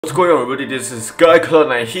What's going on, everybody? This is Guy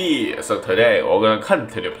Cloud9 here. So today we're gonna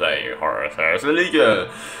continue playing Horus Legion.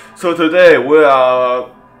 So today we are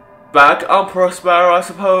back on Prospero, I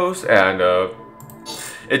suppose, and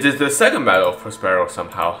it is the second battle of Prospero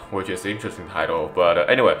somehow, which is an interesting title. But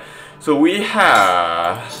anyway, so we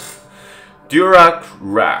have Durak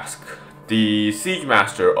Rask, the Siege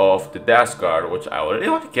Master of the Death Guard, which I really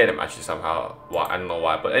want to get him actually somehow. Well, I don't know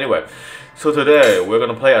why, but anyway. So today we're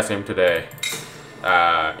gonna play as him today.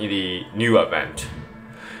 In the new event,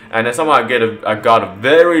 and then somehow I got a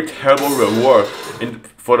very terrible reward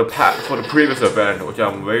for the previous event, which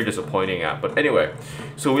I'm very disappointing at. But anyway,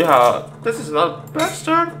 so we have this is not a bad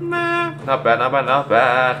start, man. Not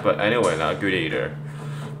bad. But anyway, not good either.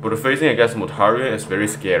 But facing against Mutarian is very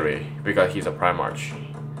scary because he's a Primarch,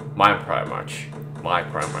 my Primarch.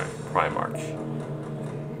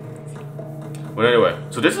 But anyway,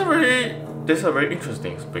 so this is a very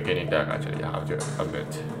interesting beginning deck actually, I have to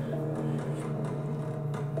admit.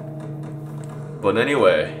 But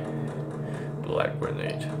anyway, Black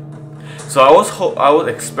Grenade. So I was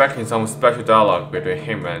expecting some special dialogue between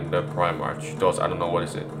him and the Primarch. Those I don't know what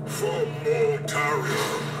is it.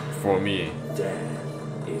 For me.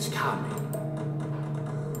 Death is coming.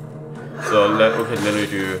 So we can literally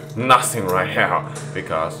do nothing right now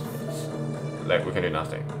because like we can do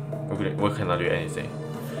nothing. We cannot do anything.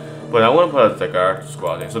 But I want to put the guard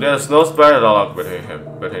squad in. So there's no special dialogue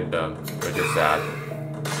between them, which is sad.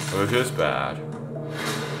 Which is bad.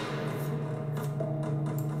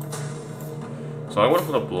 So I want to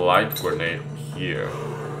put a blight grenade here.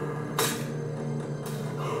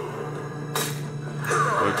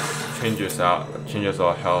 Which changes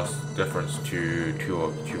our health difference to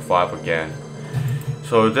 5 again.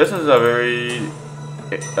 So this is a very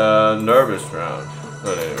nervous round.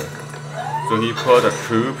 Whatever. So he put the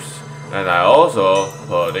troops. And I also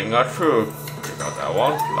put in a troop because I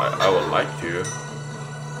would like to.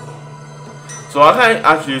 So I can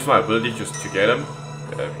actually use my ability just to get him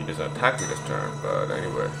if he doesn't attack me this turn. But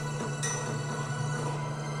anyway,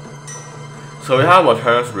 so we have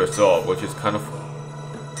Horus Resolve, which is kind of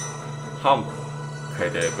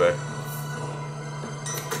complicated, but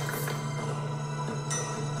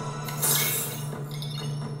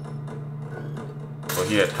so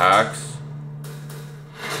he attacks.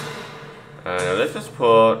 And let's just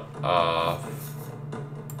put so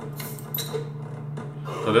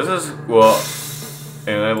this is what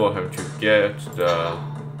enable him to get the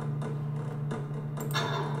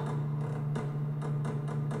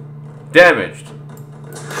damaged.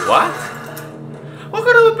 What? What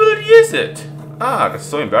kind of ability is it? Ah, that's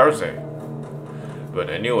so embarrassing. But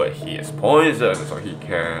anyway, he is poisoned, so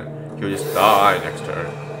he'll just die next turn.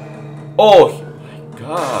 Oh my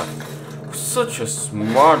god. Such a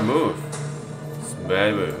smart move.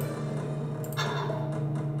 Bad move.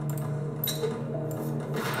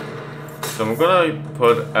 So I'm gonna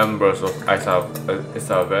put Embers of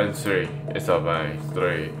Isavan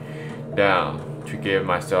 3 down to give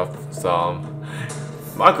myself some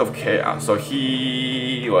Mark of Chaos. So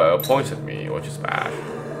he pointed me, which is bad.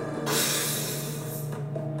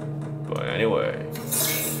 But anyway,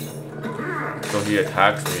 so he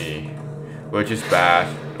attacks me, which is bad.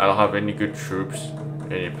 I don't have any good troops,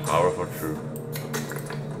 any powerful troops.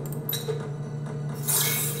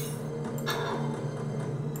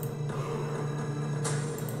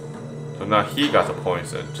 So now he got the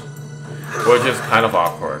poisoned, which is kind of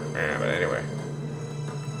awkward. Yeah, but anyway.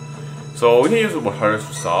 So we can use Horus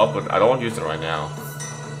Resolve, but I don't want to use it right now.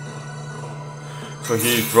 So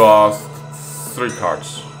he draws 3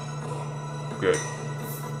 cards. Good.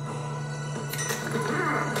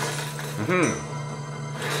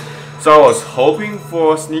 So I was hoping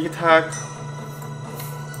for a sneak attack.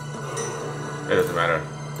 It doesn't matter.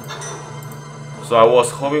 So I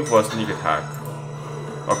was hoping for a sneak attack.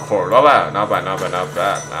 Of course, not bad.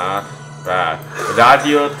 But that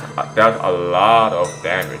dealt a lot of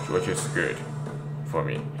damage, which is good for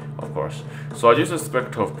me, of course. So I used a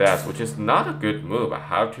Spectre of Death, which is not a good move, I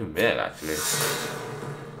have to admit, actually.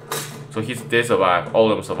 So they survived,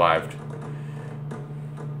 all of them survived.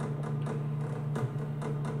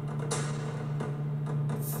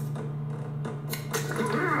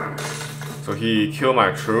 So he killed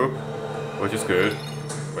my troop, which is good,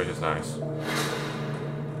 which is nice.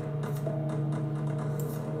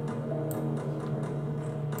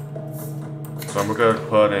 So I'm gonna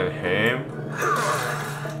put in him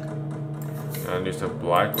and use a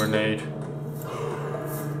black grenade.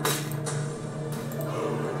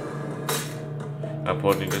 And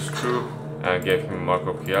put in this troop and give him Mark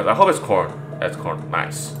of Chaos. I hope it's corn. That's corn.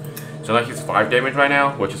 Nice. So now he's 5 damage right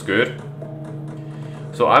now, which is good.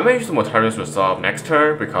 So So I may use the materials resolve next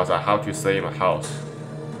turn because I have to save my house.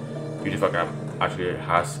 Beautiful Gam actually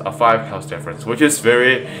has a 5 house difference, which is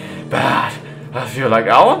very bad. I feel like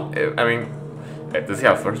I mean, does he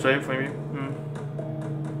have first wave maybe?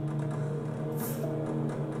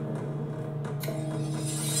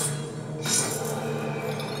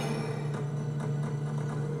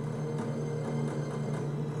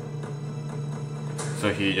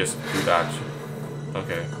 So he just do that.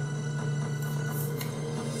 Okay.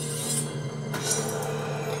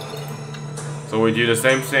 So we do the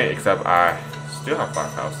same thing, except I still have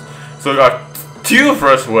 5 house. So we got 2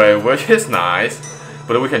 first wave, which is nice.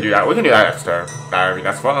 But we can do that. We can do that next turn. I mean,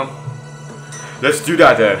 that's fun. Let's do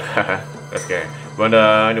that then. That's okay. But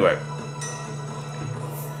anyway.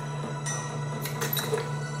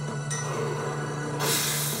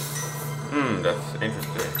 That's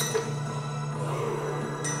interesting.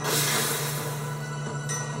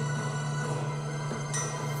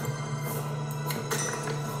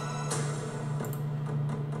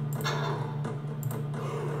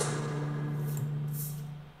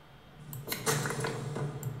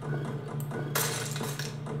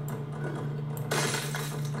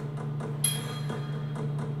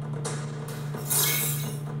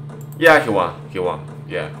 Yeah, he won. He won.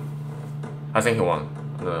 Yeah. I think he won.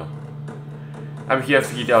 No. I'm here if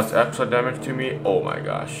he deals extra damage to me. Oh my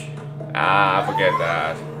gosh. Ah, forget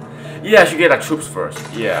that. Yeah, I should get like troops first.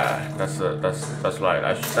 Yeah, that's right.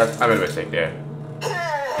 I made a mistake there.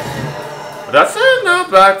 But that's it. Not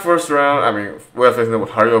bad first round. I mean, we're facing with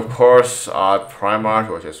Harry, of course. Primarch,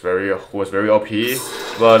 who was very OP.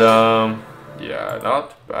 But yeah,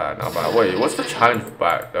 not bad. Not bad. Wait, what's the challenge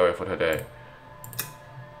back that way for today?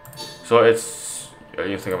 So it's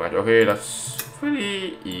you think about okay, that's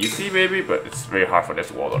pretty easy maybe, but it's very hard for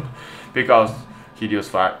this warlord because he deals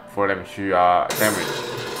 4 damage to damage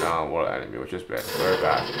world enemy, which is bad, very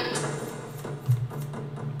bad.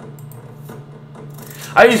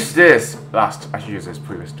 I used this last. I should use this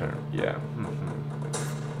previous turn. Yeah.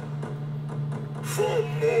 For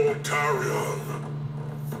Mortarion,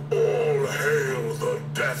 all hail the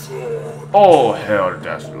Death Lord. All hail the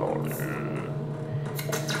Death Lord.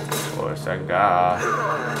 Or Sangha.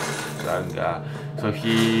 So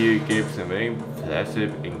he gives him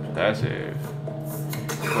impressive.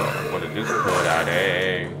 So I'm gonna just put that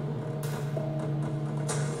in.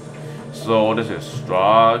 So this is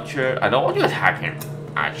structure. I don't want to attack him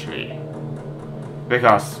actually,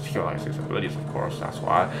 because he likes his abilities, of course. That's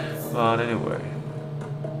why. But anyway,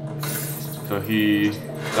 so he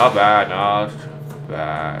not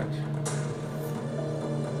bad.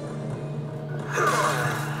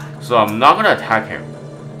 So I'm not gonna attack him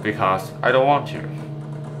because I don't want to.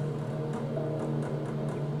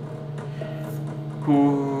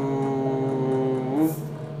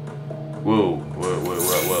 Whoa,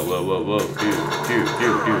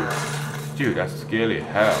 dude, that's scary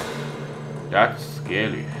hell. That's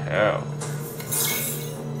scary hell.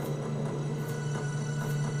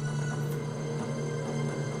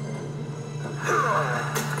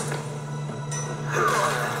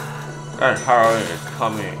 And Horus is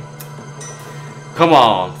coming. Come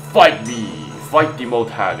on, fight me! Fight the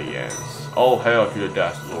Mortalians! All hail to the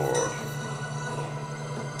Death Lord.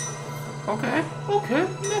 Okay,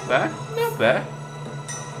 not bad.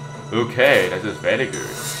 Okay, that is very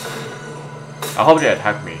good. I hope they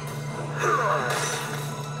attack me.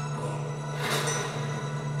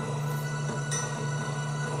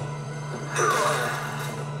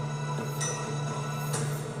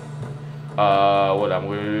 What I'm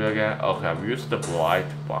gonna do again? Okay, I'm using the Blight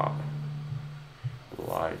Bomb.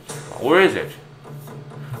 Where is it?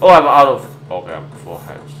 Oh, I'm out of. Okay, I'm full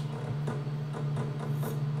heads.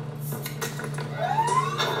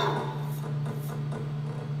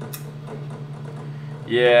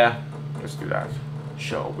 Yeah, let's do that.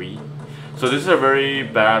 Shall we? So this is a very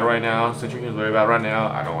bad right now. Situation is very bad right now.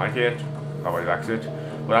 I don't like it. Nobody likes it.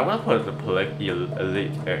 But I'm gonna put the Plague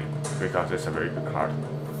Elite in because it's a very good card.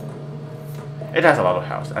 It has a lot of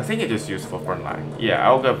health. I think it is used for frontline. Yeah,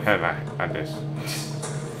 I'll go pen on this.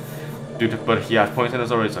 Dude, but he has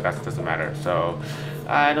poisonous already, so that doesn't matter. So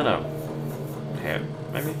I don't know. 10,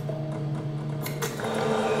 maybe.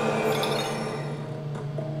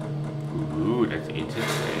 Ooh, that's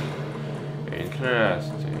interesting. Nice.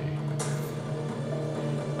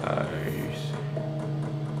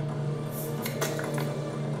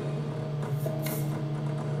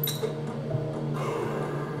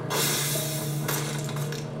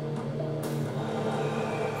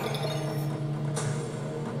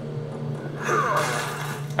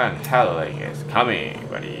 And Halloween is coming,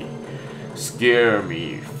 buddy. Scare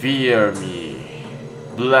me, fear me,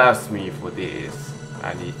 bless me for this.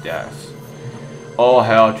 I need death. All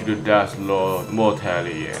hail to the Death Lord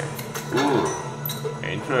Mortalier. Ooh,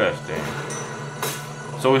 interesting.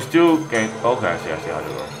 So we still gain. Okay, I see how it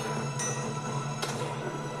works.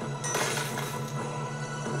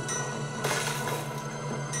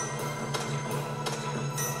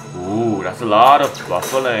 Ooh, that's a lot of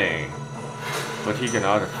buffering. But he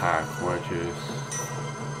cannot attack, which is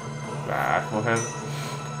bad for him.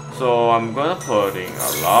 So I'm gonna put in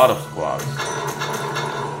a lot of squads.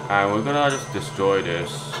 And we're gonna just destroy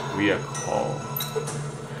this vehicle.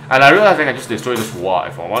 And I realize I can just destroy this wall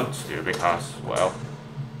if I want to, because, well,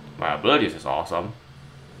 my abilities is awesome.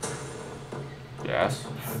 Yes.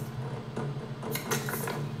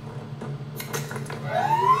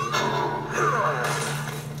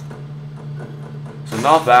 So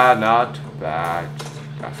not bad, not bad.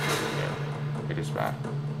 That's really good. It is bad.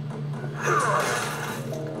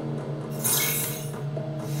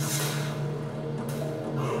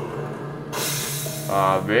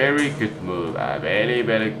 Very good move. Very,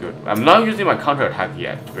 very good. I'm not using my counter attack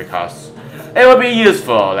yet because it will be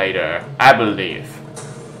useful later, I believe.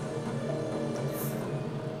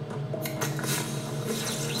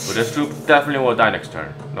 But this troop definitely will die next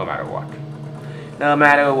turn, no matter what. No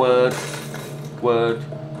matter what.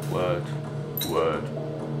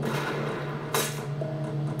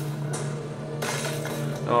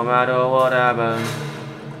 No matter what happens.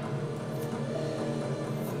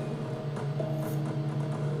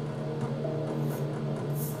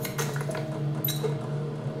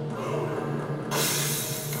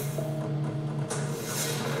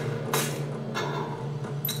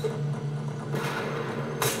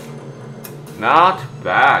 Not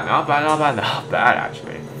bad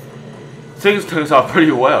actually. Things turns out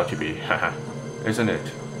pretty well to be, isn't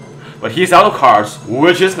it? But he's out of cards,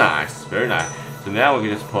 which is nice, very nice. So now we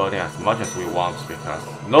can just put in as much as we want because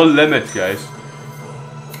no limit, guys.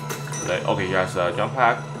 Okay, he has a jump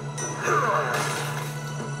pack.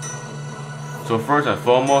 So first and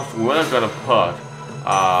foremost, we're gonna put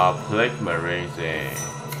Plague Marines in.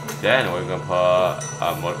 Then we're gonna put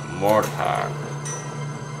a mortar.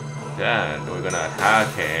 Then we're gonna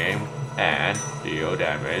attack him and deal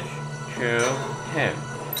damage to him.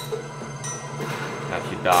 And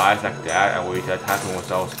he dies like that, and we attack him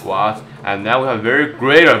with our squads. And now we have very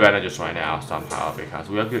great advantages right now somehow because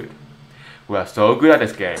we are good. We are so good at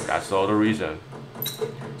this game. That's all the reason.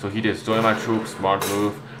 So he destroyed my troops. Smart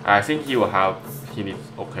move. I think he will have. He needs.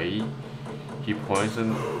 Okay. He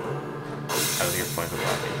poisoned. I don't think it's poisoned.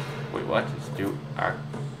 Wait, what? It's still.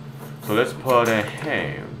 So let's put in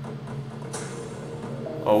him.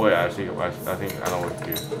 Oh wait, I think I know what to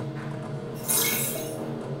do.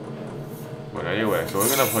 But anyway, so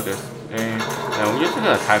we're gonna put this in, and we're just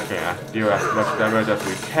gonna attack him and deal as much damage as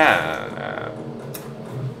we can.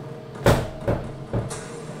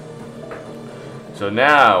 So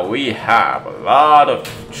now we have a lot of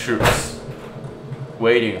troops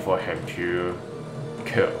waiting for him to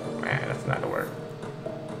kill. Man, that's not the word.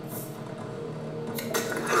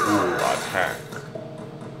 Ooh, attack.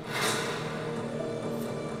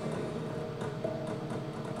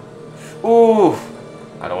 Ooh,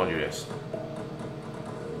 I don't want to do this.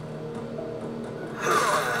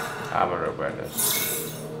 I'm gonna regret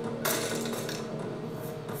this.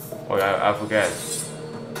 Oh yeah, I forget.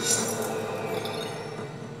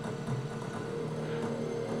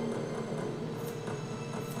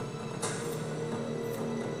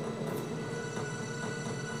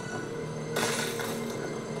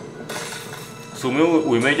 So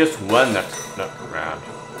we may just win next round,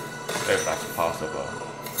 if that's possible.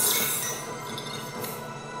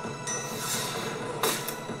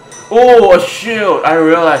 Oh, a shield! I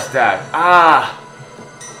realized that.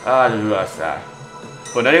 I didn't realize that.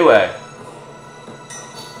 But anyway.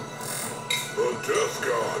 The Death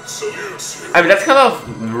Guard salutes you. I mean, that's kind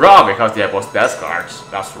of wrong because they have both Death Guards.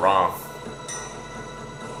 That's wrong.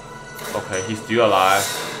 Okay, he's still alive.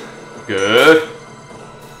 Good.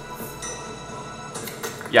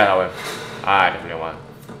 Yeah, that win. I definitely won.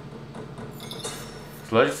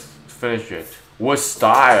 So let's finish it with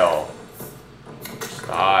style.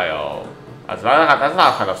 That's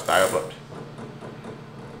not kind of style, but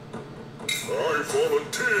I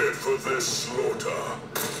volunteered for this slaughter.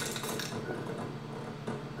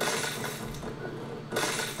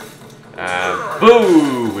 And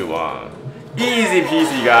boom, we won. Easy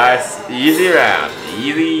peasy, guys. Easy round.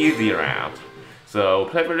 Easy round. So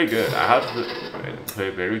play pretty good. I have to play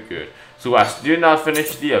very good. So I still not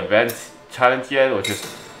finished the event challenge yet, which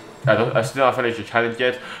is I still not finished the challenge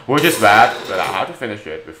yet, which is bad, but I have to finish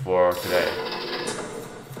it before today.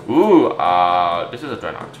 Ooh, this is a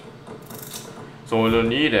Dreadnought. So we don't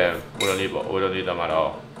need them. We don't need them at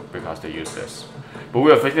all because they're useless. But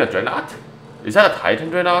we are facing a Dreadnought. Is that a Titan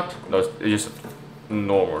Dreadnought? No, it's just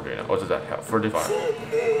normal Dreadnought. What does that have? 45.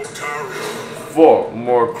 4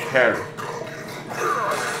 more carry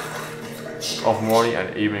of morning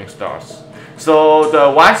and evening stars. So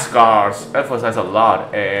the white scars emphasize a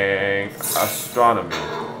lot in astronomy.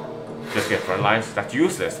 Just get front lines. That's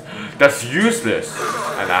useless. That's useless.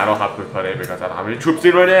 And I don't have to put it because I don't have any troops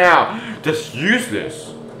in right now. That's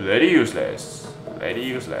useless. Lady useless. Lady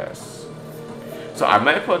useless. So I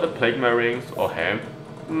might put the Plague Marines or him.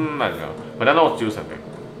 I don't know. But I don't do something.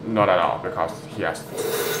 Not at all because he has.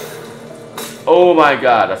 Oh my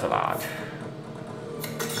god, that's a lot.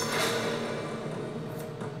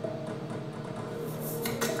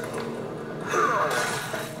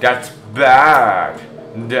 That's bad.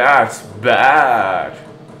 That's bad.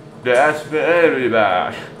 That's very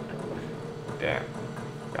bad. Damn.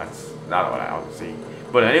 That's not what I want to see.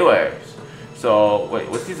 But anyways. So, wait,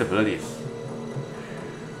 what's these abilities?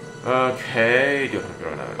 Okay.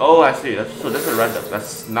 Oh, I see. So this is random.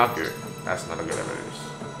 That's not good. That's not a good abilities.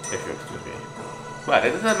 If you excuse me. But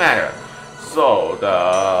it doesn't matter. So,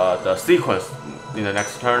 the sequence in the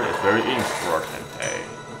next turn is very important.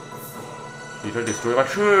 You try to destroy my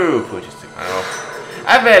troop, which is kind of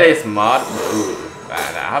a very smart move.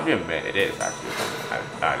 And I have to admit it is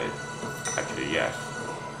actually actually yes.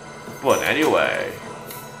 But anyway,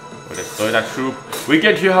 we destroy that troop, we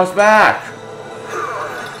get your house back.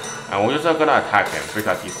 And we're just not gonna attack him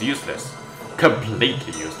because he's useless.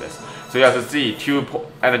 Completely useless. So you have to see 2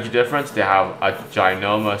 energy difference, they have a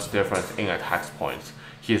ginormous difference in attack points.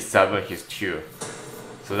 He's 7, he's 2.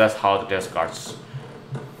 So that's how the death guards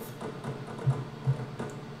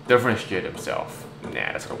differentiate himself. Nah,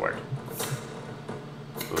 that's a word.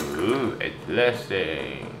 Ooh,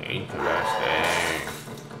 interesting. Interesting.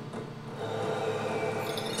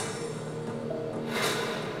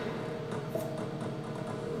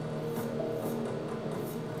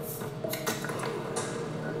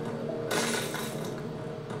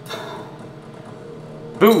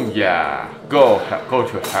 Boom, yeah. Go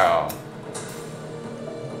to hell.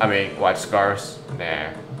 I mean, white scars. Nah.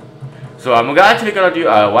 So I'm actually gonna do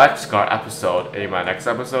a white scar episode in my next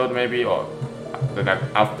episode, maybe, or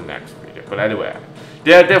after the next video. But anyway,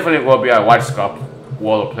 there definitely will be a white scar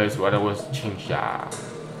wall place where there was Chincha.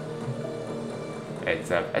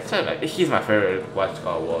 He's my favorite white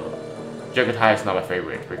scar wall. Jagatai is not my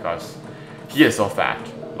favorite because he is so fat.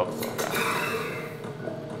 Looks so fat.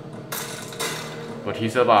 But he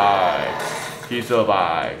survived. He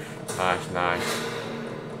survived. Nice.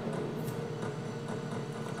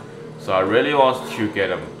 So I really want to get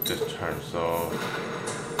him this turn, so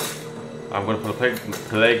I'm gonna put a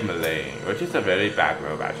Plague Melee, which is a very bad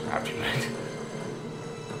move actually, I have to admit.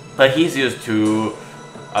 But he's used to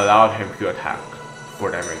allow him to attack for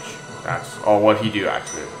damage. That's or what he do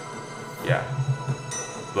actually. Yeah.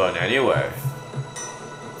 But anyway.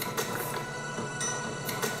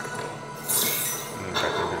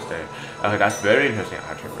 That's interesting. Okay, that's very interesting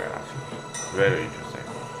actually. Very interesting.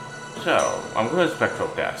 So I'm gonna Spectral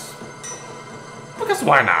Death. Because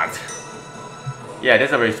why not? Yeah,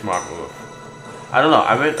 that's a very smart move. I don't know.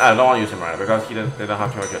 I mean, I don't want to use him right now because they don't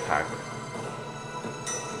have too much attack.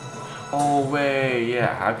 Oh wait,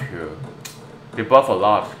 yeah, I have to. They buff a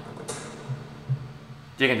lot.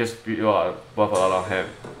 You can just buff a lot on him.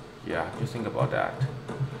 Yeah, just think about that.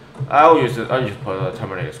 I'll just put a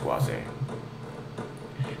Terminator Squad in.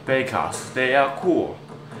 Because they are cool.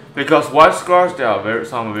 Because white scars, they are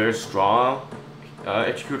some very strong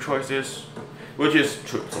HQ choices. Which is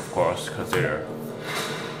troops, of course, consider.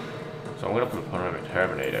 So I'm gonna put a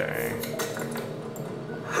Terminator in.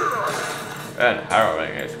 And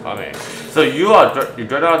Harrowing is coming. So your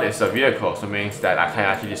Dreadnought is a vehicle, so it means that I can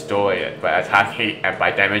actually destroy it by attacking and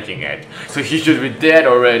by damaging it. So he should be dead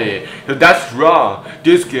already. So that's wrong.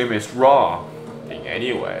 This game is wrong. In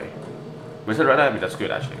any way. With the Dreadnought, that's good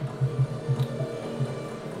actually.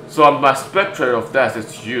 So my Spectre of Death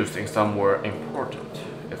is used in somewhere important.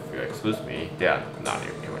 If you excuse me, they are not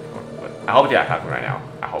even important. But I hope they are attacking right now.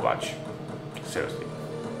 A whole bunch. Seriously.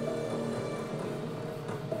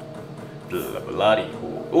 Bloody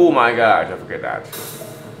cool. Oh my god, I forget that.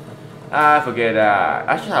 I forget that.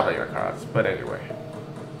 I should have your cards, but anyway.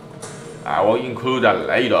 I will include that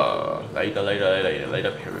later.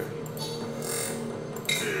 Later period.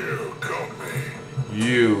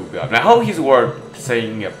 You got me. I hope he's worth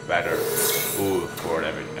saying it better. Ooh, for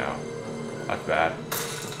damage now. That's bad.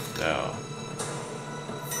 No.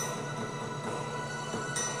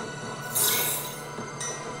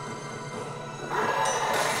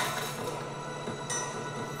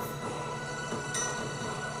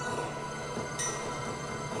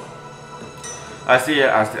 I see it.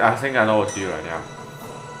 I think I know what to do right now.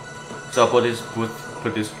 So put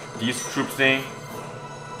these troops in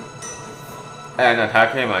and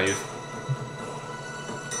attack him. I use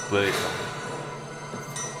blade.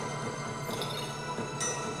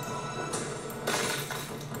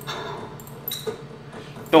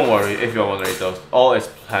 Don't worry if you're wondering, those all is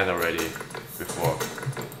planned already before.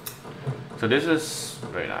 So this is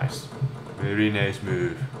very nice, very nice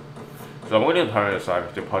move. So I'm going to turn it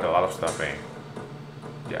aside to put a lot of stuff in.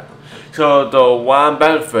 Yeah. So the one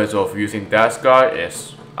benefit of using that guy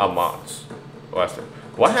is a month.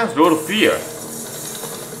 What has Lord of Fear?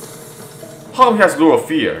 How come he has Lord of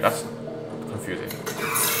Fear? That's confusing.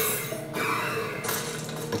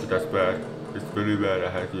 Okay, that's bad. It's very bad, I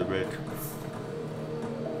have to admit.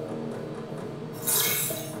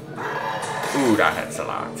 Ooh, that hurts a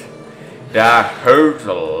lot. That hurts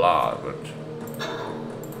a lot, but...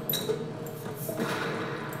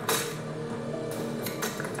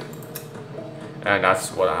 And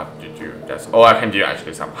that's what I have to do. That's all I can do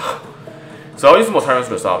actually somehow. So I'll use more turns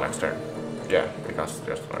to resolve next turn. Yeah, because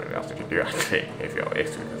there's nothing else to do actually if you're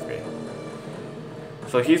extra with me.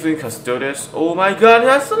 So he's in Custodes. Oh my god, he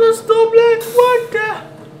has Celestial Blade! What the?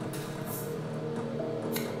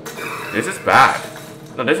 This is bad.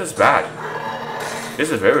 No, this is bad. This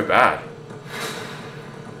is very bad.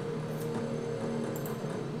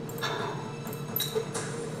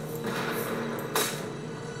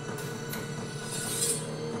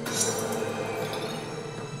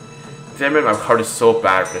 Damn it, my card is so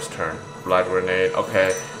bad this turn. Blood Grenade,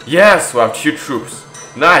 okay. Yes, we have 2 troops.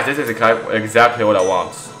 Nice, this is exactly what I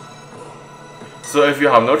want. So if you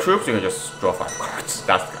have no troops, you can just draw 5 cards.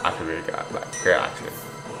 That's actually really good, like, great actually.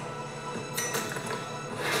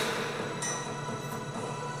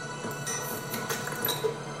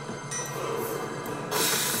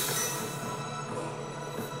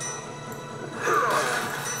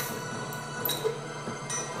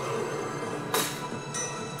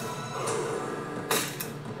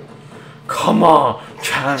 Come on,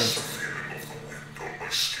 chance.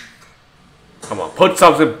 Come on, put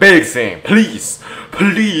something big in, please,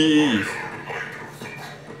 please.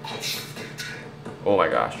 Oh my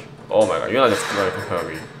gosh, you're not just gonna compare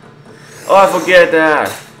me. Oh, I forget that.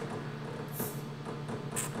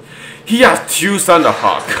 He has 2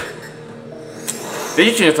 Thunderhawk.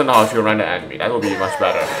 They change Thunderhawk to random enemy. That would be much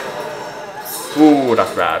better. Ooh,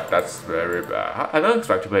 that's bad. That's very bad. I don't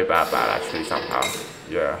expect to play bad actually somehow.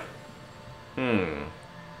 Yeah.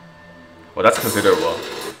 Well, that's considerable.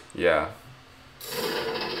 Yeah.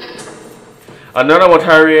 Another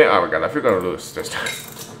Mortarian. Oh my god, I feel gonna lose this time.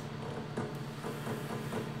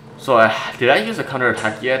 So, did I use a counter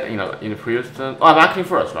attack yet? You know, in the previous turn? Oh, I'm acting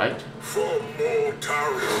first, right? For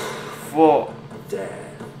Mortarian. For.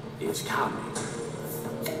 Death is coming.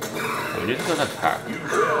 I need to attack. You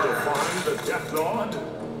dare define the Death Lord?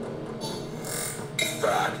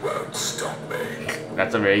 That won't stop me.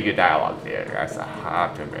 That's a very good dialogue there, guys. I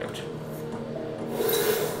have to admit.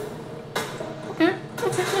 Okay,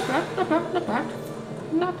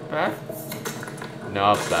 not bad.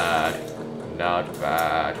 Not bad. Not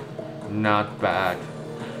bad. Not bad.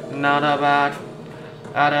 Not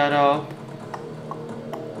bad at all.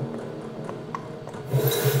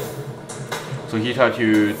 So he tried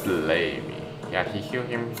to delay me. Yeah, he healed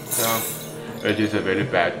himself. It is a very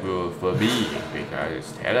bad move for me because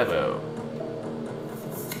it's terrible.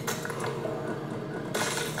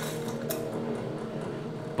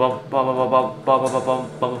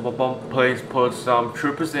 Please put some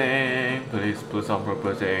troopers in. Please put some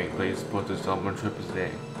troopers in. Please put some troopers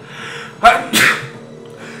in. I'm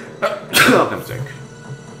sick.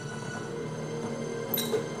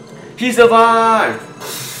 He survived.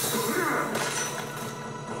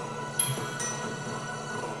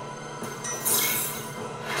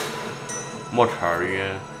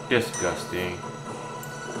 Mortarian, disgusting.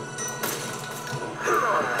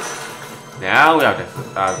 Now we have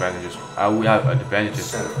advantages. We have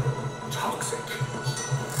advantages. Toxic.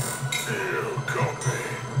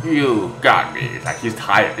 You got me. It's like he's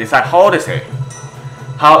tired. It's like, how old is he?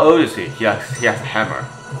 How old is he? He has a hammer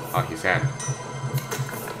on his hand.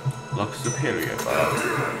 Looks superior, bro.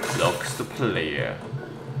 Looks the player.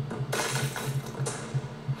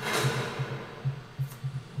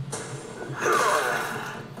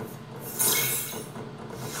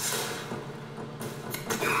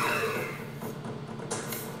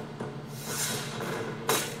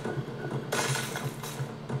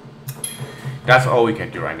 That's all we can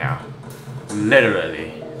do right now.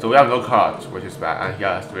 Literally. So we have no cards, which is bad. And he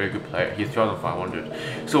has a very good player. He's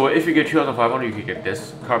 2,500. So if you get 2,500, you can get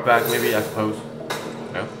this card back, maybe, I suppose.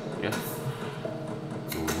 No? Yes?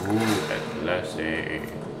 Ooh, let's see.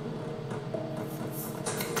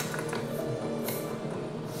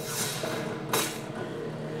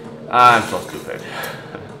 I'm so stupid.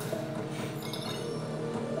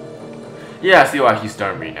 Yeah, I see why he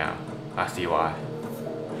stunned me now. I see why.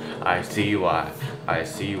 I see why. I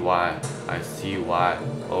see why. I see why.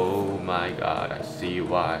 Oh my god. I see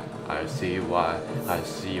why. I see why. I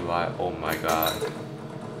see why. Oh my god.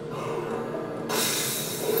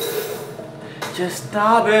 Just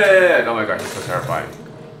stop it! Oh my god, he's so terrifying.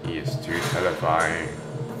 He is too terrifying.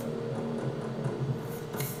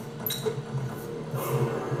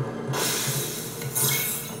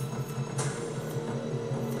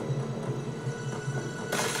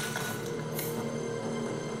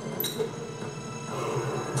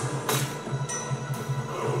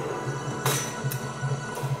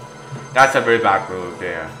 That's a very bad move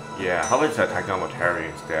there. Yeah, how about just attack on Terry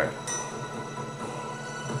instead?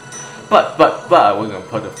 But we're gonna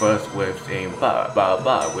put the first waves in. But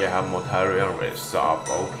we have Mortarion resolve.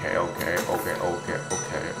 Okay.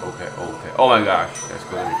 Oh my gosh, that's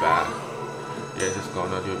gonna be bad. This is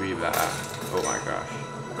gonna be bad. Oh my gosh.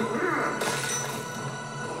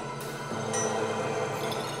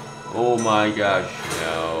 Oh my gosh,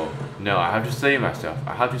 no, I have to save myself.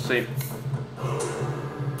 I have to save.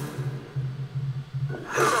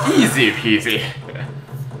 Easy peasy.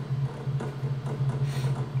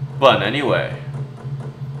 But anyway,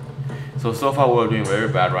 so far we're doing very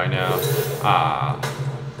bad right now.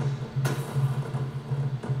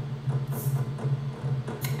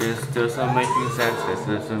 This doesn't making sense. This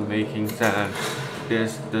doesn't making sense.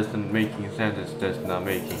 This doesn't making sense. This does not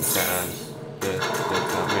making sense. This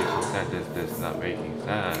does not making sense. This does not making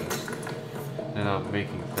sense. They're not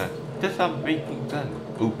making sense. This not making sense.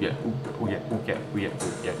 Oh yeah. Oh yeah. Oh yeah. Oh yeah.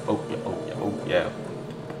 Oh yeah. Oh yeah. Oh yeah. Oh yeah.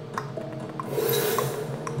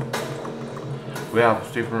 We have a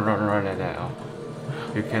super run right now.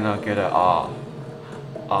 You cannot get it off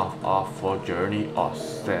for journey or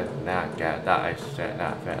set that get that set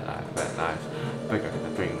that fat nice. Pick up the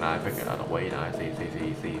drink nice, pick it out of way nice. See.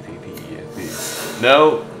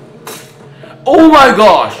 No. Oh my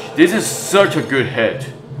gosh! This is such a good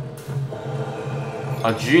hit.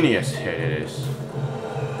 A genius hit it is.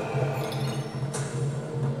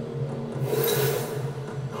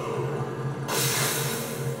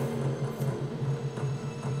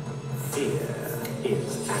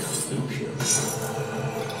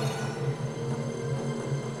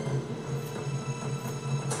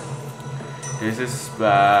 This is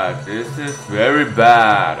bad. This is very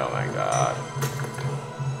bad. Oh my god.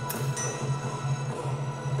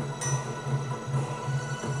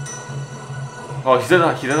 Oh, he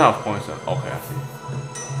doesn't have poison. Okay,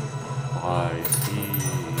 I see.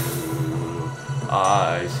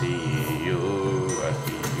 I see you.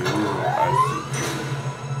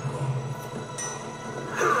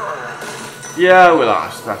 Yeah, we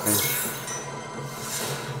lost, I think.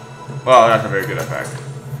 Well, that's a very good effect.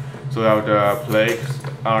 So we have the Plague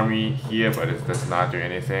army here, but it does not do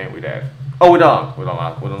anything with that. Oh, we're not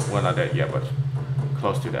dead yet, but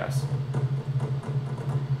close to death.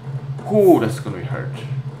 Ooh, that's gonna be hurt.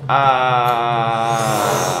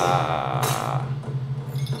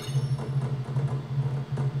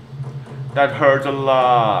 That hurts a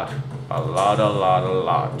lot. A lot.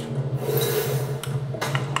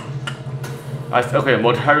 Okay,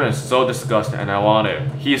 Mortarion is so disgusting and I want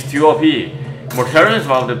him. He's too OP. Mortarion is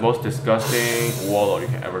one of the most disgusting warlord you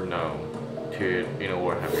can ever know to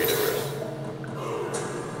Warhammer universe.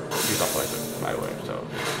 He's not poison, by the way, so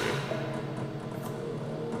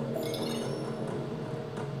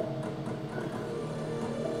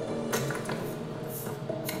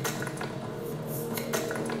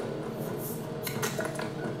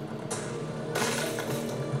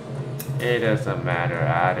it doesn't matter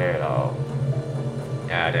at all.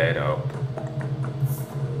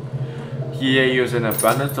 Here using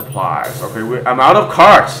abundant supplies. Okay, I'm out of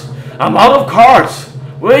cards.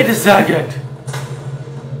 Wait a second.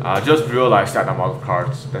 I just realized that I'm out of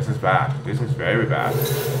cards. This is bad. This is very bad.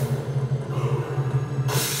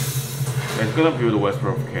 It's gonna build a Whisper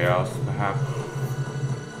of Chaos, perhaps.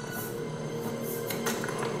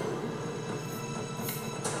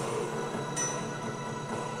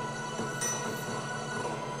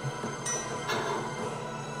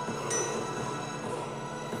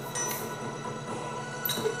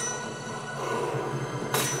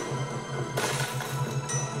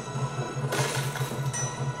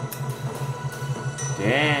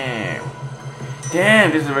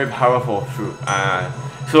 Damn, this is a very powerful troop.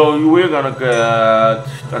 So we're gonna get a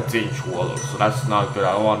Zinch Warlord, so that's not good.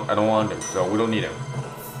 I don't want him, so we don't need him.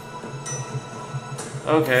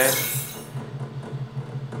 Okay.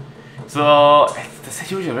 So the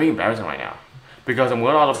situation is very embarrassing right now because I'm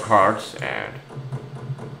running out of cards and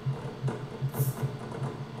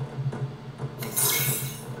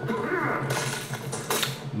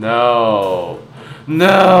no,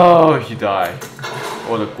 he died.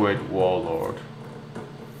 Oh, the great warlord.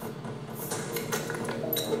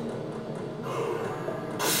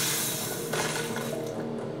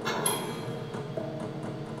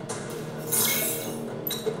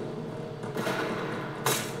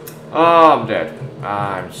 Oh, I'm dead.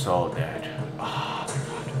 I'm so dead. Oh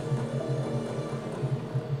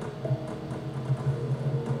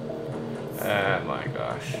my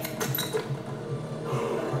gosh.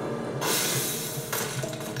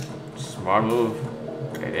 Smart move.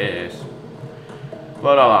 It is.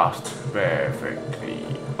 But I lost perfectly.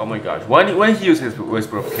 Oh my gosh. When he used his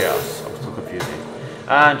Whisper of Chaos, I was so confusing.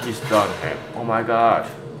 And he stunned him. Oh my god.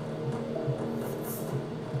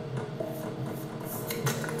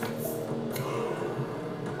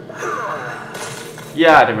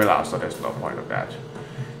 Yeah, they were lost, so there's no point of that.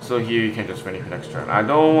 So here you can just finish next turn. I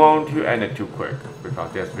don't want to end it too quick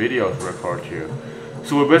because there's videos to record too.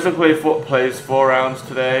 So we basically plays 4 rounds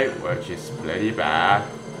today, which is pretty bad, I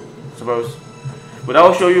suppose. But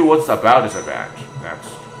I'll show you what's about this event next.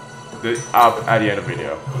 Up at the end of the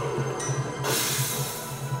video.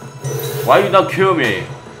 Why you not kill me?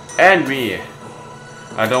 And me.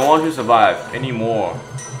 I don't want to survive anymore.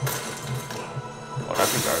 Oh,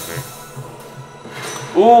 that's embarrassing.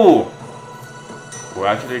 Ooh! We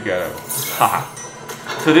actually get him. Haha.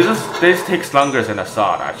 So this takes longer than I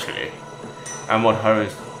thought actually. And Mortarian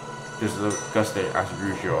is disgusting as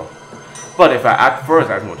usual. But if I act first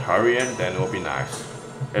as Mortarian, then it will be nice.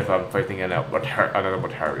 If I'm fighting another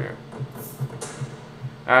Mortarian.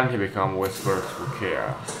 And he becomes Whisper to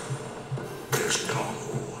Chaos. There's no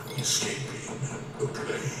escaping the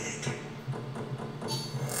plague.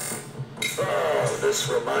 Oh, this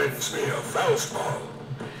reminds me of Faustball.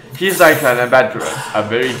 He's like a veteran, a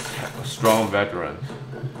very strong veteran.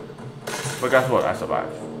 But guess what? I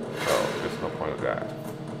survived. So there's no point of that.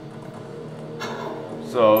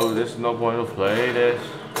 So there's no point of playing this.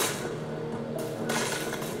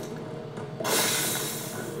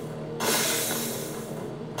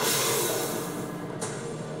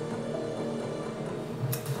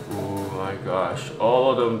 Oh my gosh,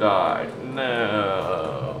 all of them died.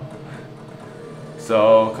 No.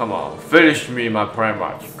 So come on, finish me, my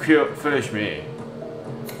Primarch. Finish me.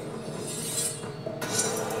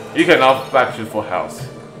 You can off back to full health.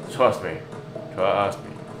 Trust me. Trust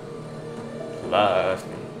me. Trust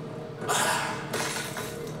me.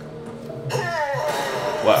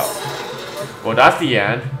 Well, that's the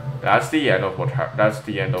end. That's the end of what. That's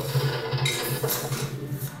the end of.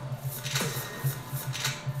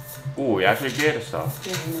 Ooh, we actually get stuff.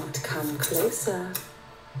 Will not come closer.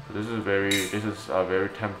 This is a very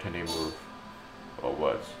tempting move. Or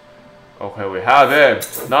what? Okay, we have it.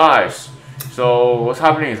 Nice. So what's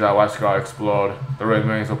happening is that Wesker explored the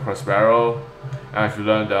remains of Prospero, and she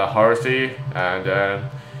learned the Heresy, and then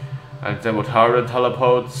Mortarian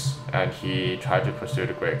teleports, and he tried to pursue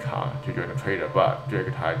the Great Khan to join the traitor, but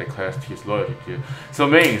Dragotai declares his loyalty to. So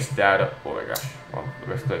means that oh my gosh,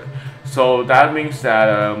 mistake. So that means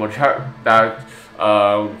that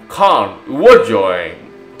Khan would join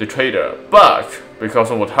the traitor, but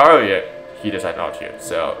because of Mortarian, he decided not to.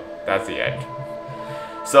 So that's the end.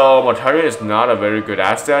 So Mortarian is not a very good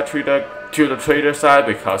asset to the traitor side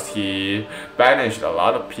because he banished a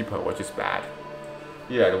lot of people, which is bad.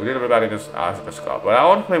 Yeah, we did everybody in this Asper Scout, but I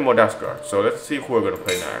want to play more Death Guard, so let's see who we're gonna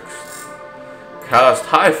play next. Kala's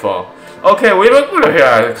Typhon. Okay, we're gonna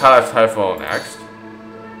hear Kala's Typhon next.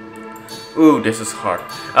 Ooh, this is hard.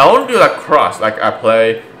 I want to do like cross, like I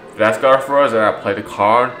play Death Guard first, then I play the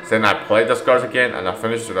Karn, then I play Death Guard again, and I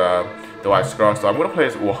finish the White Scar. So I'm gonna play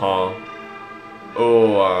this Wuhan.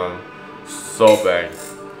 Oh, Sobang.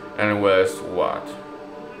 And with what?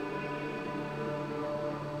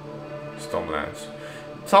 Stormlands.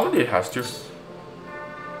 Somebody has to.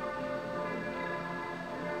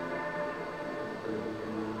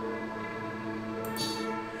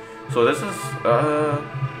 So this is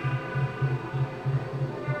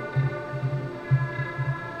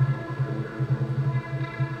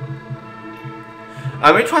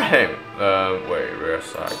I may try him. Wait, rare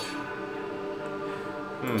side.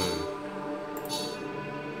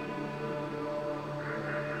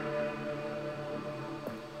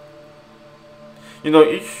 You know,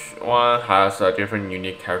 each one has different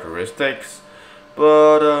unique characteristics,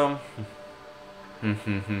 but I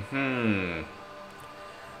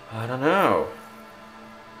don't know.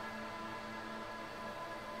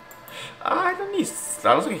 I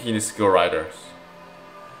don't think he needs skill riders.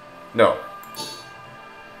 No.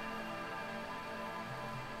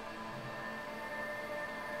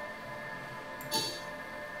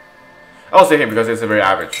 I'll say him because it's a very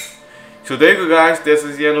average. So there you go guys, this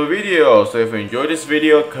is the end of the video. So if you enjoyed this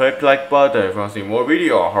video, click the like button. If you want to see more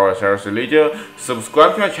video on Horus, Heresy, Legion,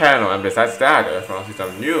 subscribe to my channel. And besides that, if you want to see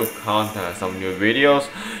some new content, some new videos,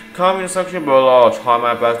 comment in the section below. I'll try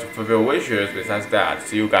my best to fulfill wishes. Besides that,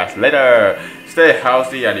 see you guys later. Stay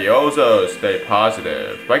healthy and also stay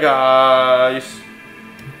positive. Bye guys.